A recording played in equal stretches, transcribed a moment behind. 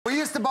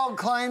bold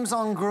claims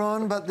on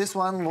Gruen, but this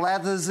one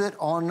lathers it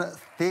on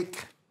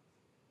thick.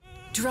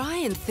 Dry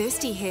and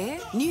thirsty hair?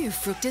 New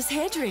Fructus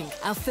hair drink.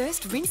 Our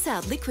first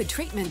rinse-out liquid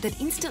treatment that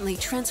instantly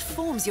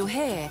transforms your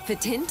hair for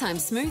 10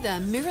 times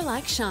smoother,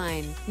 mirror-like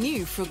shine.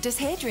 New Fructus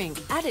hair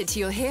drink. Added to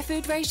your hair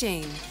food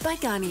regime. By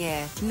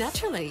Garnier.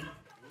 Naturally.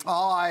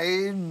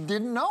 I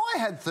didn't know I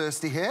had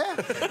thirsty hair,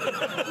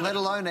 let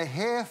alone a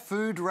hair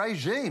food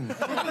regime.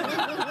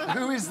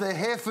 Who is the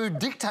hair food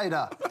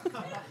dictator?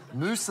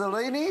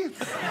 Mussolini?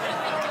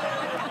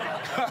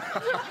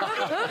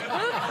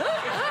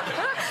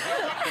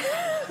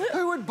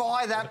 Who would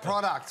buy that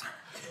product?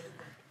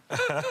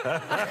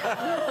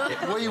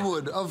 We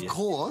would, of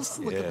course.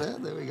 Look at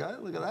that. There we go.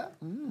 Look at that.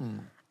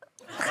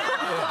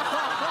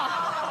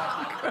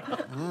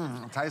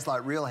 Tastes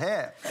like real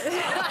hair.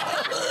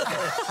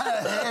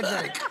 Hair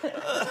drink.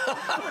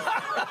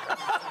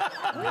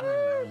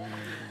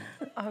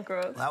 Oh,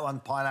 gross. That one,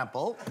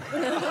 pineapple.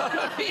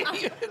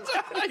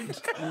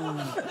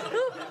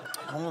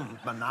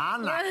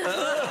 Banana.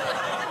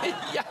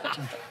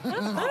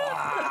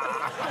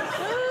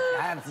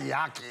 That's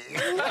yucky.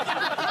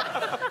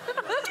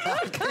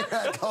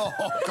 Oh,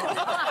 God.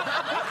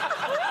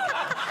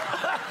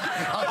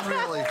 I'm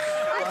really... I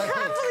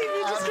can't believe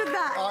you just did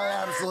that. I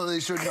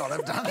absolutely should not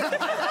have done that.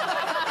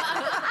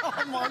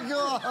 Oh, my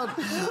God.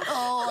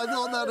 Oh, I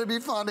thought that would be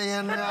funny,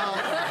 and now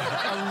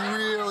I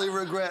really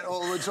regret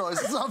all the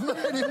choices I've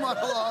made in my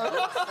life.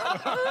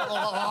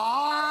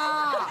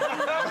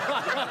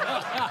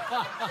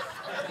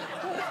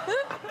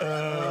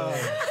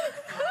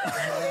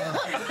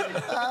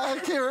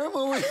 Kieran,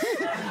 will we... You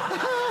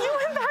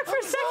went back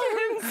for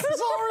seconds.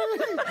 Sorry.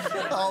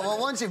 Oh, well,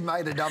 once you've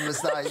made a dumb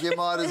mistake, you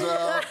might as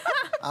well...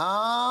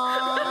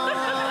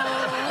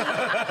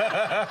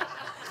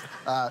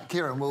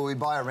 Kieran, will we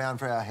buy a round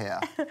for our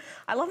hair?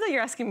 I love that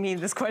you're asking me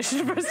this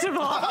question, first of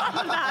all.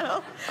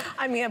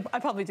 I mean, I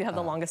probably do have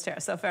the longest hair,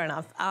 so fair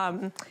enough.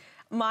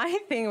 My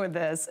thing with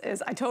this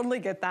is I totally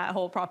get that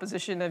whole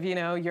proposition of, you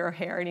know, your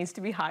hair needs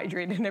to be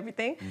hydrated and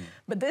everything.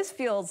 But this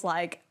feels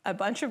like a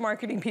bunch of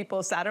marketing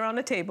people sat around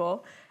a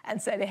table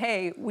and said,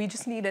 hey, we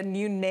just need a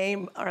new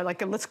name, or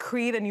like, let's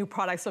create a new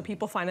product so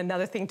people find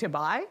another thing to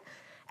buy.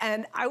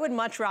 And I would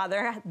much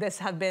rather this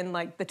have been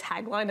like the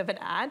tagline of an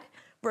ad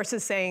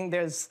versus saying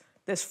there's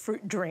this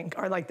fruit drink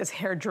or like this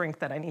hair drink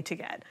that I need to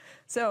get.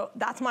 So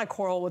that's my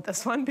quarrel with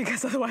this one,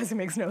 because otherwise it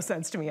makes no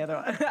sense to me at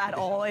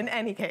all in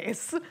any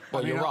case.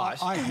 Well, you're right.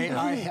 I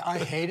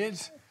hate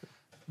it,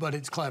 but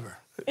it's clever.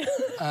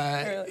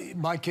 Really?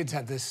 My kids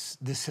have this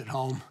at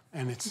home,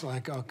 and it's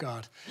like, oh,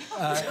 God.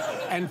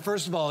 And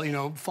first of all, you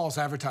know, false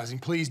advertising.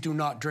 Please do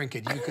not drink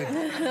it.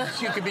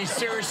 You could be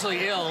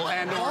seriously ill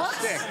and or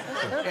sick.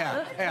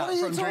 Yeah, What are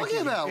you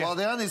talking about? Yeah. Well,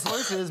 the only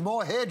solution is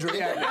more hair drink.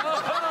 Yeah. Oh,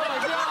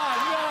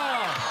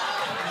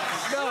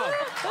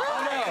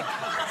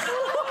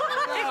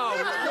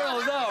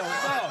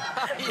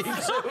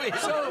 my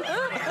God,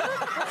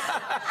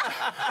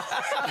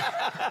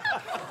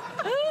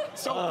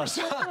 So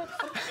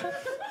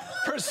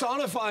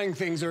personifying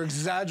things or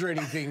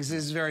exaggerating things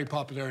is very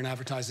popular in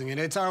advertising, and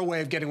it's our way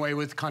of getting away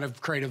with kind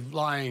of creative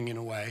lying in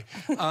a way.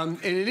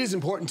 And it is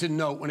important to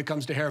note when it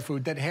comes to hair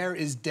food that hair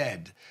is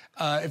dead.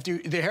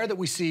 The hair that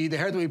we see, the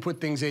hair that we put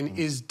things in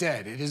is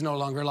dead. It is no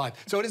longer alive.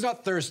 So it is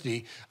not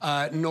thirsty,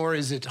 nor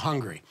is it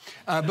hungry.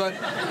 But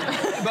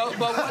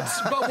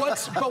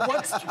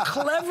what's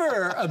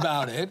clever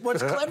about it?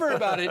 What's clever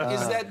about it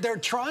is that they're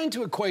trying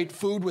to equate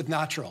food with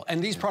natural,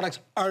 and these products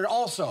are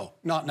also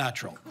not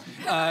natural.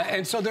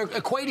 And so they're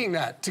equating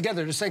that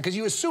together to say, because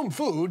you assume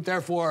food,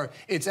 therefore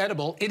it's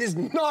edible. It is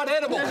not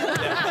edible. It is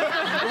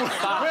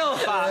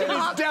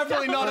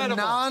definitely not edible.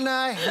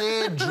 Banana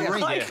hair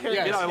drink.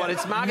 You know what?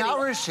 It's marketing.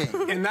 Nourishing.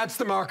 And that's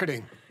the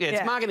marketing. Yeah,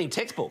 it's marketing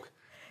textbook.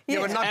 Yeah,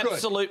 but not good.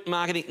 Absolute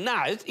marketing.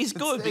 No, it's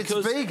good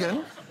because... It's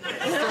vegan.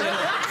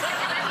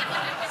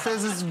 It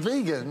says it's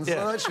vegan,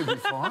 so that should be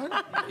fine.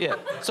 Yeah.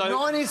 So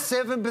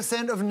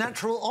 97% of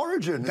natural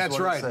origin is That's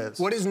what right. it says.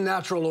 What is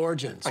natural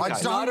origins?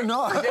 I don't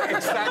know. Yeah,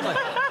 exactly.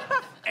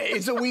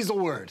 It's a weasel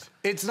word.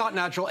 It's not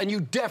natural, and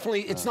you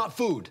definitely, it's not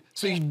food,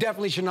 so you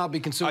definitely should not be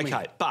consuming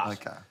it. But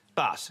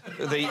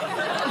the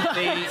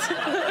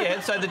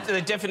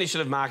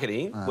definition of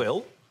marketing,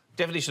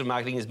 definition of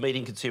marketing is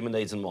meeting consumer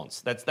needs and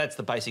wants. That's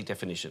the basic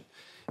definition.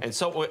 And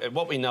so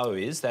what we know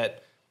is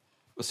that,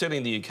 well, certainly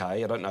in the UK,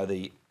 I don't know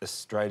the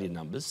Australian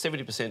numbers,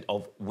 70%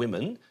 of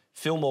women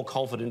feel more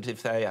confident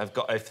if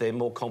they're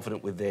more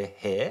confident with their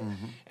hair,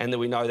 and then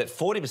we know that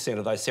 40%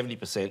 of those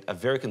 70% are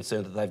very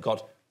concerned that they've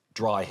got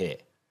dry hair.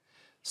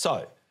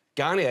 So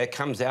Garnier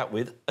comes out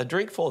with a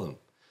drink for them.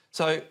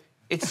 So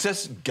it's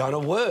just going to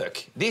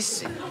work.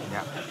 This...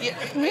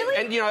 Really?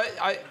 And, you know,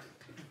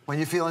 When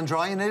you're feeling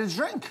dry, you need a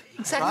drink.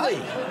 Exactly,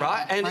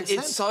 right? And Makes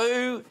it's sense.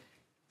 so...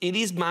 It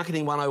is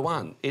marketing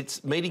 101.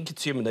 It's meeting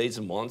consumer needs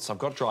and wants. I've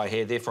got dry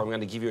hair, therefore I'm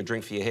going to give you a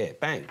drink for your hair.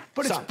 Bang.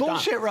 But it's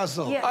bullshit, done.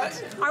 Russell. Yeah.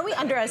 Are we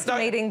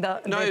underestimating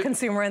the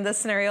consumer in this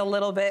scenario a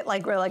little bit?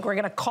 Like we're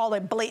going to call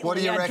it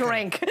blatantly a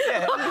drink.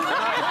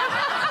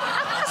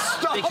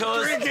 Stop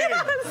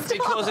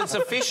because it's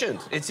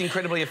efficient. It's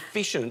incredibly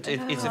efficient.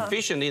 It's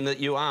efficient in that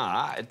you're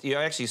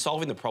actually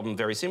solving the problem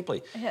very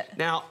simply. Yeah.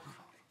 Now,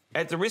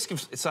 at the risk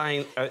of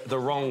saying the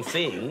wrong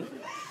thing,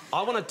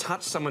 I want to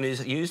touch someone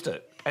who's used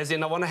it. As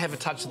in, I want to have a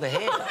touch of the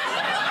hair.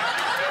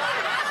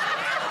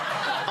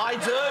 I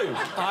do.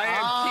 I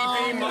am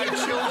keeping my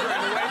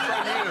children away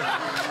from you.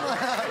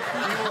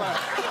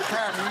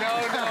 No.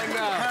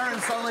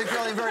 Karen's suddenly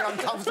feeling very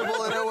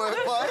uncomfortable in her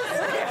workplace.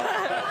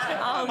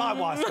 My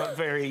wife's got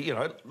very,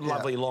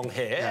 lovely long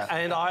hair,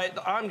 and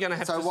I'm going to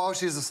have to... So while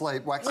she's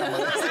asleep, wax some of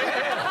this.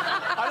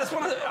 I just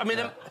want to... I mean,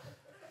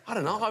 I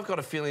don't know. I've got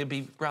a feeling it'd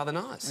be rather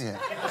nice. Yeah.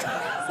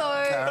 So...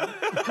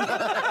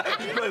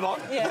 Karen, Move on.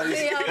 Yeah,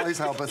 please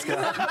help us,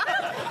 Karen.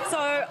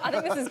 So I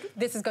think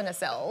this is going to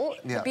sell.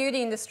 Yeah. The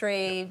beauty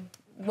industry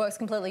works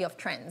completely off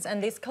trends,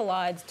 and this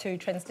collides two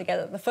trends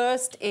together. The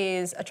first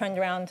is a trend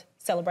around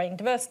celebrating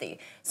diversity.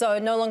 So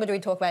no longer do we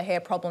talk about hair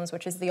problems,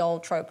 which is the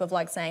old trope of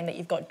like saying that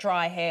you've got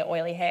dry hair,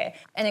 oily hair,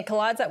 and it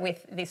collides that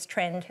with this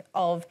trend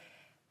of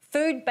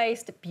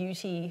food-based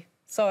beauty.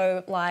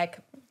 So like,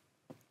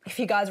 if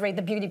you guys read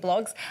the beauty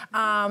blogs,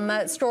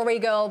 strawberry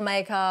girl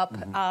makeup,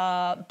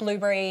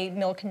 blueberry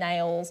milk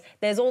nails.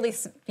 There's all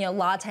this,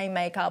 latte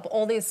makeup,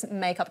 all these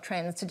makeup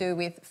trends to do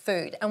with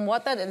food. And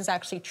what that is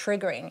actually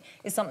triggering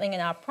is something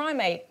in our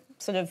primate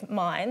sort of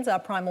minds, our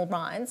primal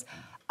minds,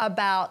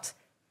 about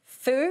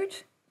food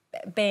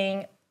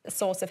being a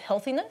source of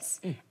healthiness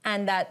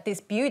and that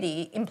this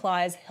beauty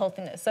implies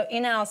healthiness. So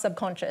in our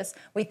subconscious,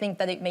 we think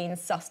that it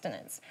means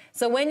sustenance.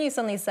 So when you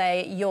suddenly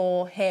say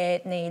your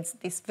hair needs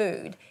this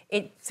food,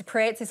 it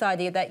creates this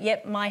idea that,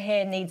 yep, my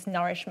hair needs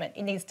nourishment,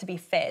 it needs to be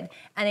fed.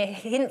 And it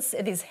hints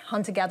at this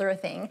hunter-gatherer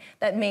thing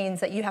that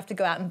means that you have to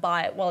go out and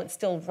buy it while it's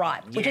still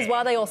ripe, which is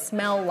why they all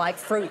smell like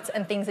fruits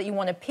and things that you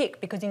want to pick,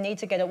 because you need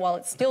to get it while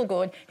it's still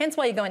good. Hence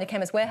why you go into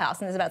Chemist Warehouse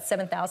and there's about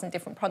 7,000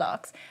 different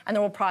products and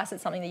they're all priced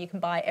at something that you can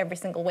buy every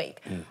single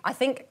week. I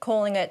think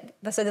calling it,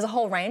 so there's a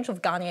whole range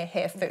of Garnier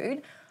hair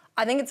food.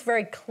 I think it's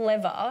very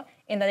clever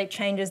in that it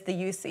changes the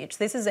usage.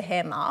 This is a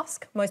hair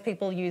mask. Most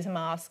people use a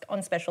mask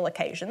on special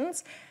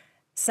occasions.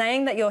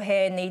 Saying that your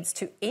hair needs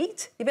to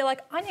eat, you'd be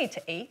like, I need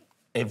to eat.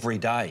 Every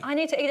day. I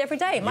need to eat every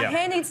day. My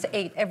hair needs to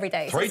eat every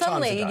day. So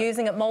suddenly you're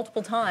using it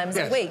multiple times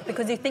a week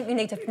because you think you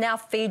need to now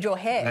feed your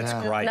hair. That's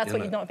great, And that's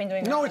what you've not been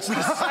doing. No, it's it's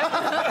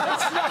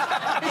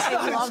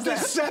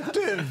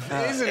deceptive,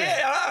 isn't it?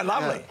 Yeah,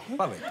 lovely.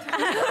 Lovely.